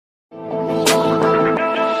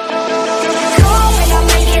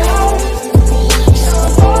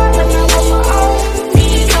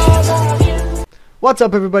What's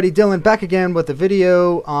up everybody, Dylan back again with a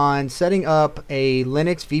video on setting up a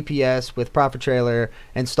Linux VPS with PtTracker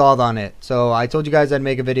installed on it. So I told you guys I'd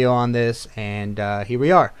make a video on this, and here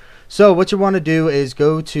we are. So what you want to do is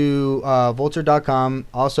go to Vultr.com.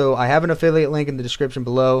 Also, I have an affiliate link in the description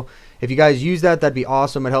below. If you guys use that, that'd be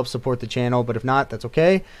awesome. It helps support the channel, but if not, that's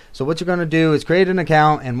okay. So what you're going to do is create an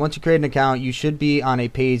account, and once you create an account, you should be on a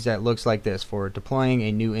page that looks like this for deploying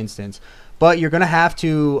a new instance. But you're going to have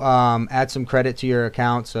to add some credit to your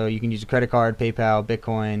account, so you can use a credit card, PayPal,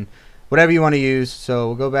 Bitcoin, whatever you want to use. So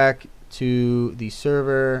we'll go back to the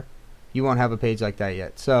server. You won't have a page like that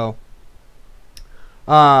yet. So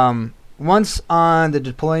once on the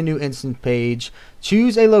deploy new instance page,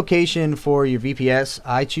 choose a location for your VPS.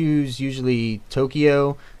 I choose usually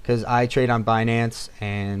Tokyo because I trade on Binance,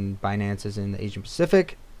 and Binance is in the Asian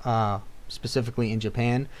Pacific, specifically in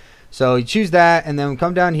Japan. So you choose that, and then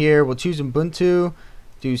come down here. We'll choose Ubuntu,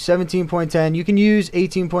 do 17.10. You can use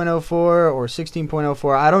 18.04 or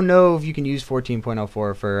 16.04. I don't know if you can use 14.04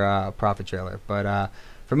 for PtTracker, but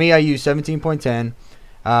for me, I use 17.10.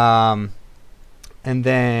 And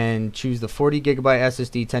then choose the 40 gigabyte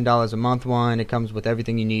SSD, $10 a month one. It comes with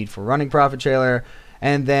everything you need for running PtTracker.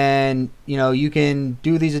 And then, you know, you can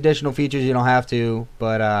do these additional features. You don't have to,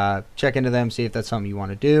 but check into them, see if that's something you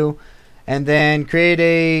want to do. And then create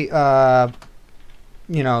a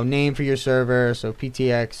name for your server, so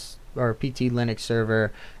PTX or PT Linux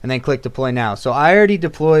server, and then click deploy now. So I already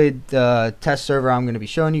deployed the test server I'm going to be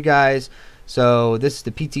showing you guys. So this is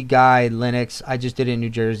the PT Guide Linux. I just did it in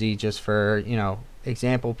New Jersey just for, you know,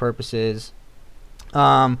 example purposes.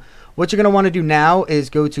 What you're going to want to do now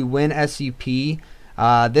is go to WinSCP.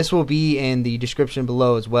 This will be in the description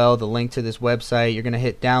below as well, the link to this website. You're going to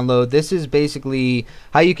hit download. This is basically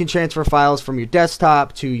how you can transfer files from your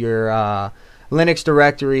desktop to your Linux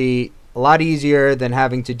directory. A lot easier than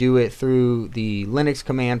having to do it through the Linux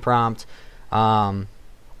command prompt.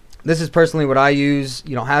 This is personally what I use.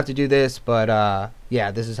 You don't have to do this, but yeah,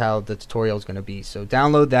 this is how the tutorial is going to be. So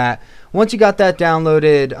download that. Once you got that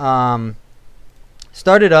downloaded,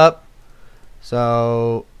 start it up.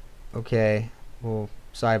 So, okay. Well,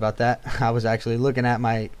 sorry about that. I was actually looking at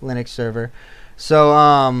my Linux server, so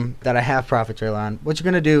that I have PtTracker on. What you're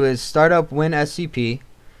gonna do is start up WinSCP,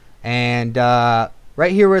 and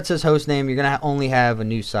right here where it says host name, you're gonna only have a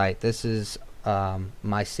new site. This is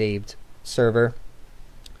my saved server.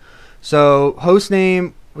 So host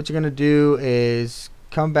name, what you're gonna do is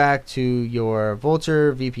come back to your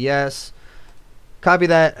Vultr VPS, copy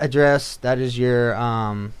that address. That is your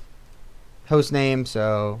host name,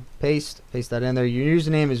 so paste that in there. Your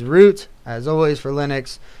username is root, as always for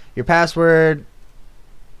Linux. Your password,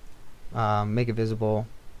 make it visible.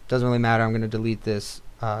 Doesn't really matter. I'm going to delete this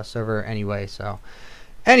server anyway. So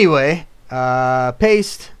anyway,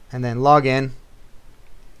 paste and then log in.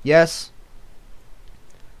 Yes.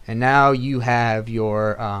 And now you have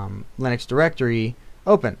your Linux directory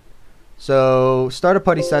open. So start a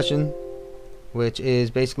putty session, which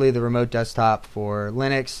is basically the remote desktop for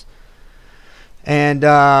Linux. And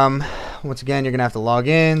once again, you're gonna have to log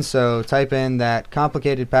in, so type in that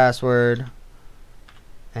complicated password,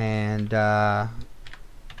 and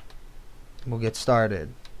we'll get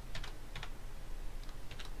started.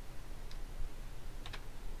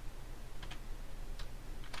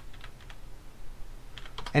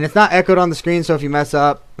 And it's not echoed on the screen, so if you mess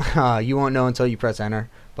up, you won't know until you press enter,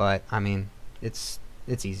 but I mean, it's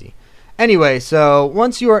easy. Anyway, so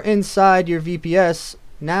once you are inside your VPS,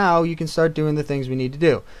 now you can start doing the things we need to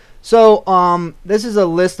do. So this is a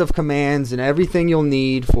list of commands and everything you'll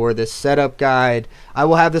need for this setup guide. I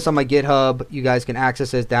will have this on my GitHub. You guys can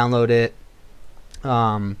access it, download it.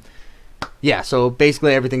 Yeah, so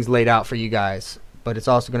basically everything's laid out for you guys, but it's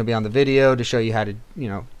also going to be on the video to show you how to, you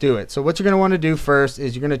know, do it. So what you're going to want to do first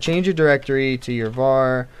is you're going to change your directory to your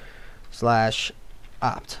var/opt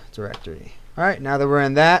directory. All right, now that we're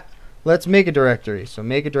in that, let's make a directory. So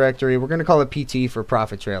make a directory. We're going to call it PT for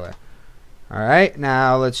PtTracker. Alright,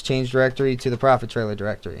 now let's change directory to the PtTracker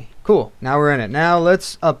directory. Cool, now we're in it. Now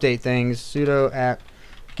let's update things. Sudo apt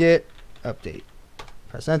get update.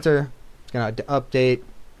 Press enter. It's going to update.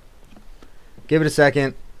 Give it a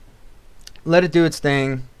second. Let it do its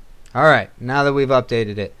thing. Alright, now that we've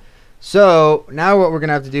updated it. So now what we're going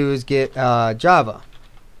to have to do is get Java,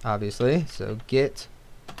 obviously. So git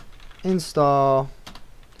install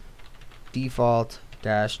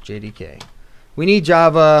default-jdk. We need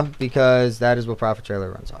Java because that is what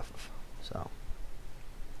PtTracker runs off of. So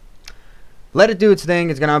let it do its thing.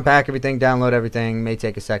 It's going to unpack everything, download everything. May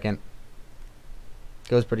take a second.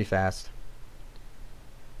 Goes pretty fast.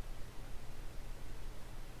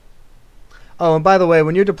 Oh, and by the way,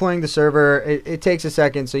 when you're deploying the server, it takes a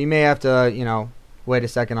second, so you may have to, you know, wait a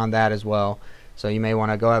second on that as well. So you may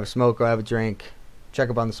want to go have a smoke, go have a drink,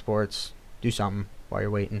 check up on the sports, do something while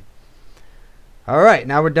you're waiting. Alright,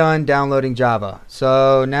 now we're done downloading Java.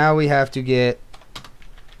 So now we have to get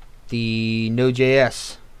the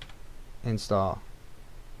Node.js install.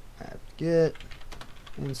 Apt-get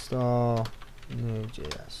install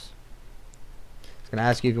Node.js. It's going to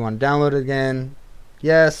ask you if you want to download it again.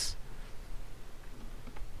 Yes.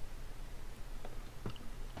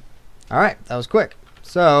 Alright, that was quick.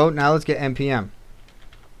 So now let's get npm.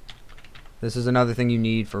 This is another thing you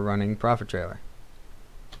need for running PtTracker.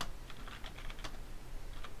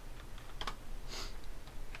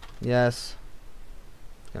 Yes.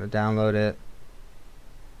 Gotta download it.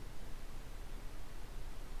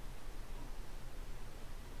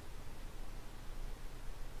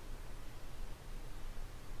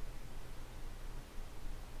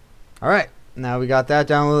 Alright, now we got that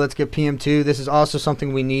downloaded. Let's get PM2. This is also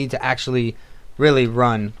something we need to actually really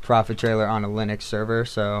run PtTracker on a Linux server.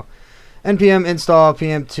 So npm install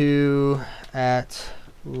PM2 at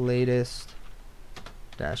latest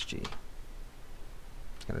 -g.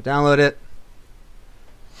 Gonna download it.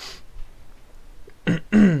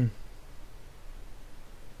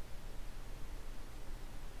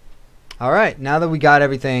 Alright, now that we got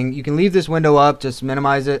everything, you can leave this window up, just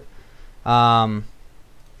minimize it.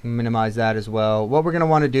 Minimize that as well. What we're going to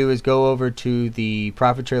want to do is go over to the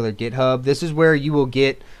PtTracker GitHub. This is where you will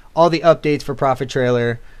get all the updates for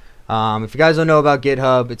PtTracker. If you guys don't know about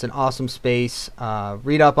GitHub, it's an awesome space.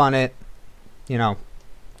 Read up on it, you know.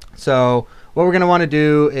 So what we're going to want to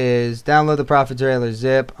do is download the PtTracker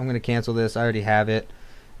zip. I'm going to cancel this. I already have it.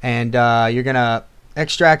 And you're going to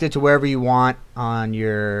extract it to wherever you want on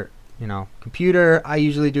your, you know, computer. I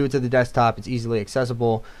usually do it to the desktop. It's easily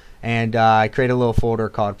accessible. And I create a little folder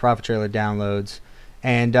called PtTracker downloads.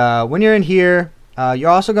 And when you're in here,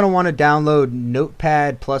 you're also going to want to download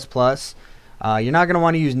Notepad++. You're not going to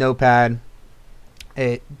want to use Notepad.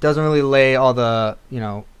 It doesn't really lay all the, you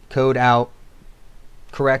know, code out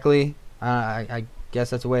correctly. I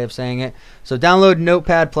guess that's a way of saying it. So download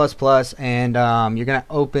Notepad++, and you're going to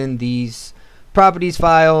open these properties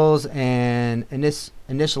files and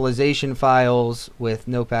initialization files with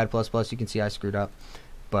Notepad++. You can see I screwed up.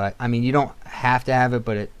 But I mean, you don't have to have it,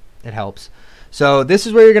 but it helps. So this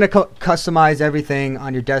is where you're going to customize everything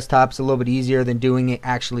on your desktop. It's a little bit easier than doing it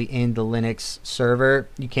actually in the Linux server.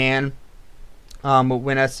 You can with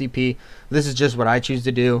WinSCP. This is just what I choose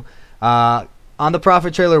to do. On the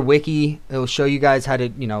PtTracker wiki, it will show you guys how to,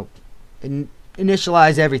 you know,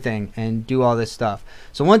 initialize everything and do all this stuff.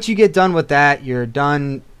 So once you get done with that, you're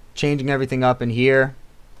done changing everything up in here.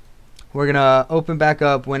 We're going to open back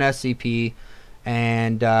up WinSCP.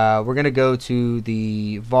 And we're going to go to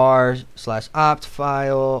the var/opt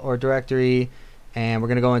file or directory, and we're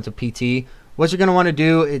going to go into PT. What you're going to want to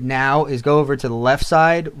do now is go over to the left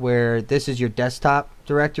side where this is your desktop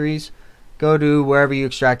directories. Go to wherever you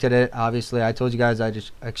extracted it. Obviously, I told you guys I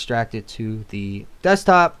just extracted to the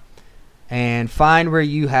desktop, and find where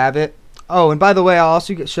you have it. Oh, and by the way, I'll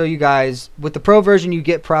also show you guys, with the pro version you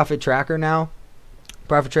get PtTracker now.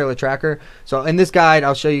 PtTracker tracker. So in this guide,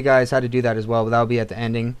 I'll show you guys how to do that as well, but that'll be at the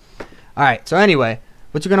ending. Alright, so anyway,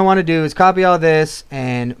 what you're going to want to do is copy all this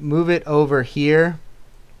and move it over here.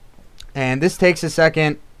 And this takes a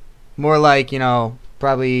second, more like, you know,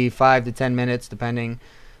 probably 5 to 10 minutes depending.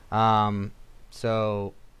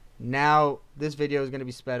 So now this video is going to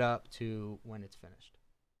be sped up to when it's finished.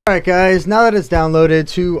 Alright guys, now that it's downloaded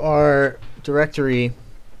to our directory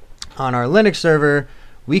on our Linux server,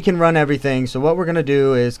 we can run everything. So what we're going to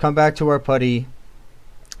do is come back to our PuTTY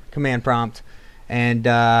command prompt, and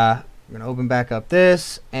we're going to open back up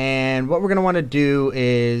this. And what we're going to want to do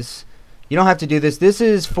is, you don't have to do this. This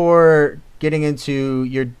is for getting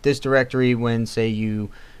into this directory when, say,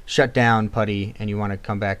 you shut down PuTTY and you want to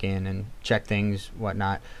come back in and check things,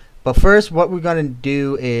 whatnot. But first, what we're going to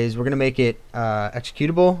do is we're going to make it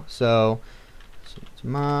executable. So it's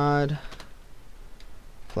mod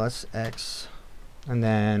 +x. And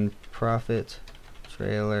then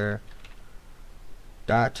PtTracker.jar.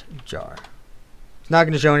 It's not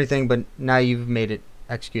going to show anything, but now you've made it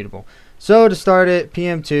executable. So to start it,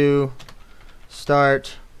 PM2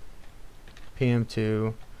 start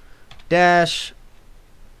PM2 dash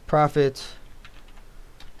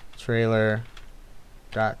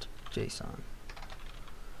PtTracker.json.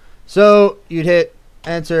 So you'd hit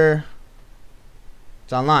enter.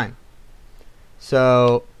 It's online.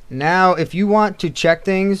 So now, if you want to check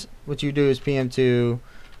things, what you do is PM2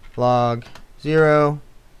 log 0.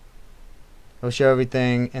 It'll show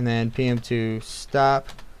everything, and then PM2 stop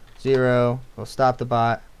 0. We'll stop the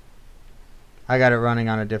bot. I got it running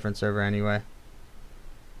on a different server anyway.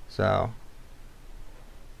 So,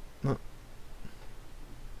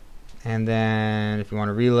 and then if you want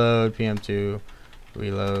to reload, PM2,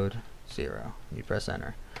 reload 0. You press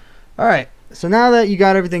enter. Alright, so now that you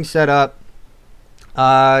got everything set up,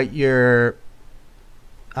 your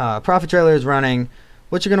profit trailer is running.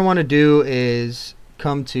 What you're going to want to do is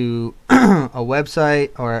come to a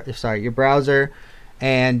website, or sorry, your browser,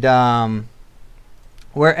 and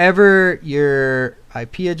wherever your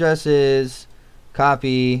IP address is,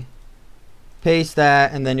 copy, paste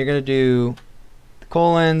that, and then you're going to do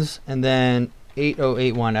colons and then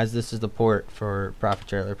 8081, as this is the port for profit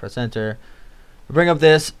trailer. Press enter. Bring up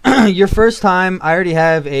this. Your first time, I already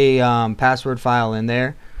have a password file in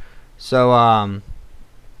there, so I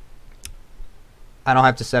don't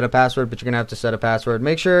have to set a password, but you're gonna have to set a password.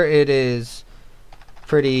 Make sure it is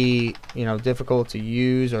pretty, difficult to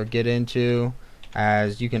use or get into,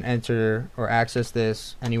 as you can enter or access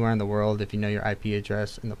this anywhere in the world if you know your IP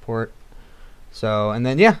address and the port. So, and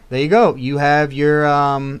then yeah, there you go. You have your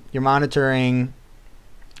monitoring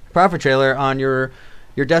profit trailer on your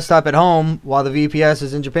desktop at home while the VPS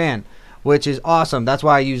is in Japan, which is awesome. That's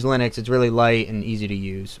why I use Linux. It's really light and easy to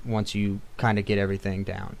use once you kind of get everything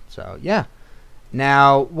down. So yeah.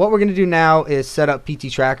 Now, what we're going to do now is set up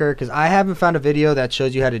PtTracker, because I haven't found a video that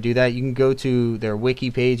shows you how to do that. You can go to their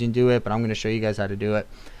wiki page and do it, but I'm going to show you guys how to do it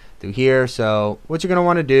through here. So what you're going to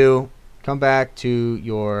want to do, come back to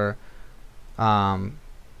your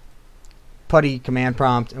putty command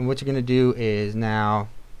prompt, and what you're going to do is now,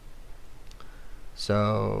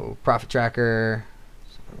 so profit tracker,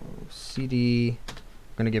 so cd, I'm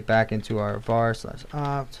going to get back into our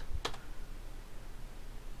var/opt.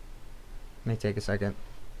 May take a second,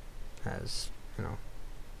 as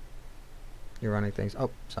you're running things. Oh,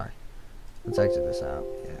 sorry. Let's exit this out.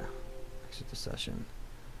 Yeah, exit the session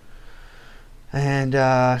and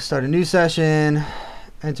start a new session.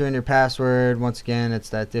 Enter in your password. Once again, it's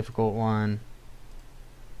that difficult one.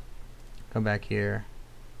 Come back here,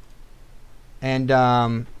 and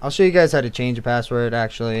I'll show you guys how to change a password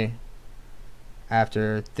actually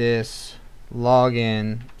after this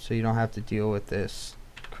login, so you don't have to deal with this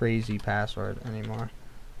crazy password anymore.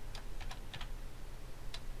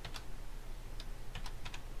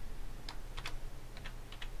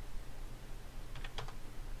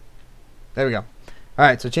 There we go.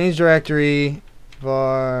 Alright, so change directory,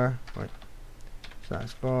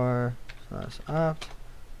 var/var/opt,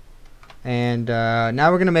 and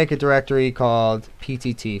now we're going to make a directory called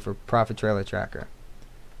PTT for Profit Trailer Tracker.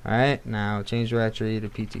 Alright, now change directory to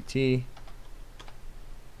PTT.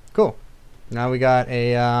 Cool. Now we got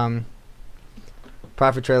a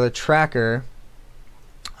profit trailer tracker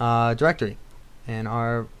directory in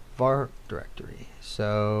our var directory.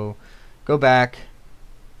 So go back.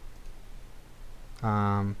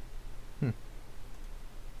 I don't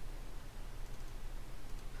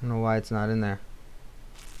know why it's not in there.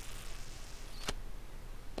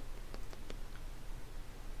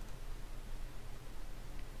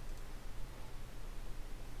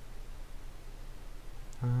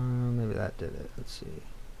 Maybe that did it. Let's see.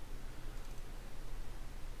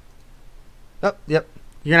 Oh, yep.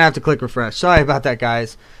 You're gonna have to click refresh. Sorry about that,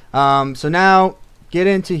 guys. So now get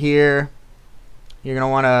into here. You're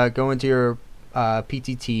gonna want to go into your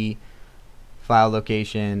PTT file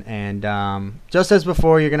location, and just as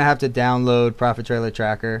before, you're gonna have to download Profit Trailer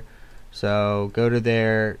Tracker. So go to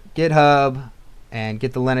their GitHub and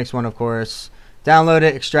get the Linux one, of course. Download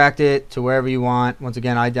it, extract it to wherever you want. Once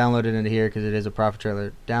again, I downloaded it into here because it is a Profit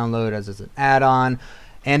Trailer download, as it's an add-on.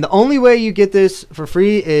 And the only way you get this for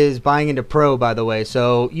free is buying into Pro, by the way.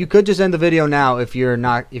 So you could just end the video now if you're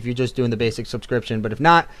just doing the basic subscription. But if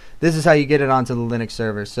not, this is how you get it onto the Linux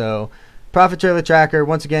server. So Profit Trailer Tracker,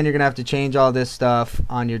 once again, you're gonna have to change all this stuff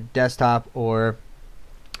on your desktop or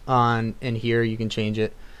in here. You can change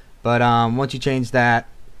it. But once you change that,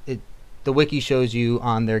 the wiki shows you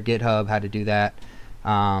on their GitHub how to do that.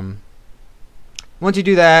 Once you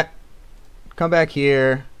do that, come back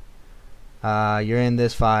here. You're in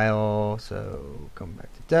this file, so come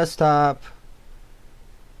back to desktop,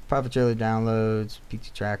 Profit Trailer downloads,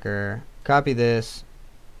 PtTracker. Copy this,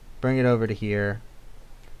 bring it over to here.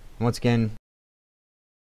 Once again,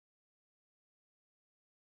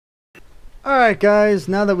 alright guys,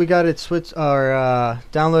 now that we got it switched or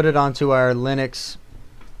downloaded onto our Linux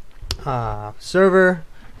server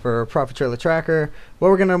for Profit Trailer Tracker, what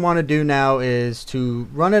we're going to want to do now is to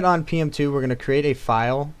run it on PM2. We're going to create a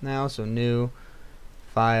file now, so new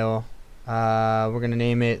file. We're going to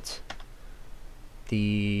name it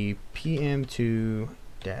the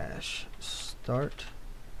PM2-start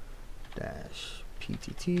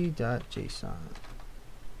ptt.json.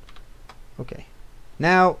 Okay.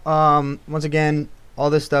 Now, once again, all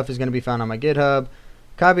this stuff is going to be found on my GitHub.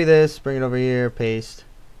 Copy this, bring it over here, paste,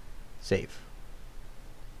 save.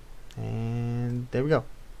 And there we go.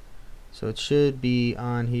 So it should be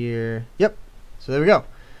on here. Yep. So there we go.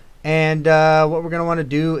 And what we're going to want to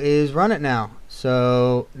do is run it now.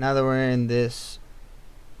 So now that we're in this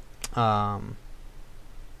command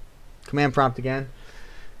prompt again,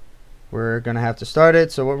 we're going to have to start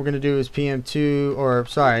it. So what we're going to do is PM2, or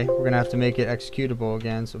sorry, we're going to have to make it executable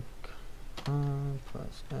again. So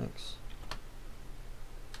plus X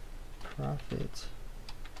profit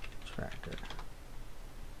tracker.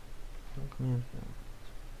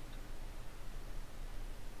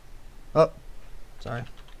 Oh, sorry.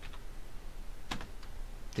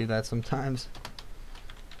 Do that sometimes.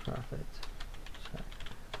 Profit tracker.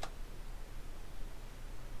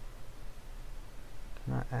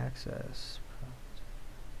 Cannot access.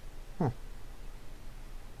 Huh.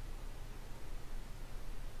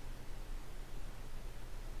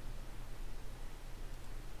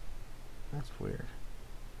 That's weird.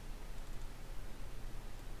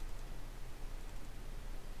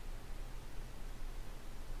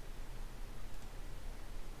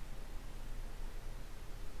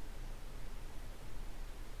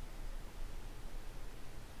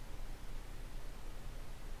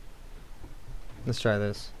 Let's try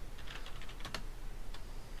this.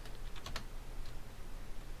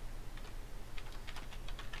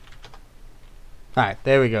 Alright,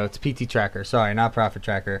 there we go. It's PtTracker. Sorry, not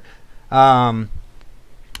ProfitTracker.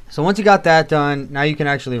 So once you got that done, now you can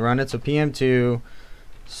actually run it. So PM2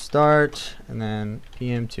 start, and then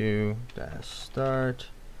PM2 dash start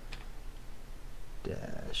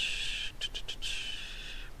dash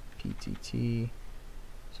PTT.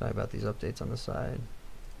 Sorry about these updates on the side.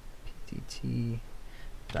 PtT.json.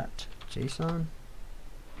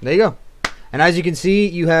 There you go. And as you can see,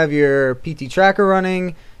 you have your PtTracker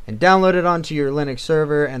running and downloaded onto your Linux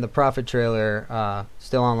server, and the profit trailer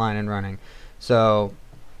still online and running. So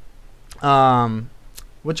what you're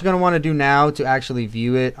going to want to do now to actually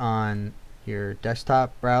view it on your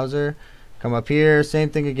desktop browser, come up here, same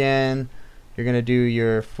thing again. You're going to do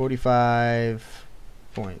your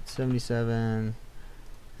 45.77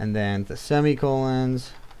 and then the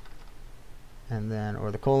semicolons, and then,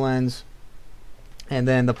 or the colons, and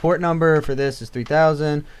then the port number for this is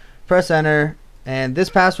 3000. Press enter, and this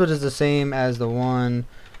password is the same as the one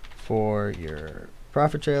for your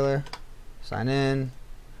profit trailer. Sign in,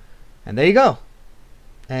 and there you go.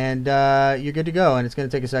 And you're good to go, and it's going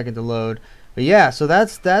to take a second to load. But yeah, so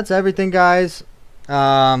that's everything, guys.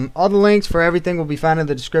 All the links for everything will be found in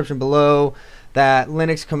the description below. That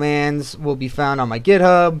Linux commands will be found on my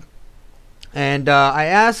GitHub. And I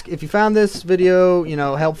ask, if you found this video,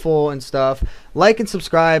 helpful and stuff, like and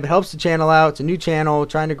subscribe. It helps the channel out. It's a new channel,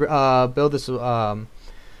 trying to build this, build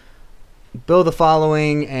the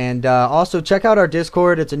following. And also check out our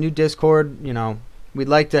Discord. It's a new Discord. We'd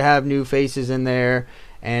like to have new faces in there.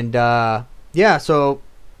 And yeah, so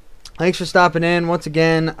thanks for stopping in. Once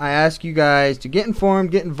again, I ask you guys to get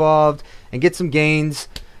informed, get involved, and get some gains.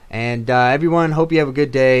 And everyone, hope you have a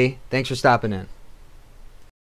good day. Thanks for stopping in.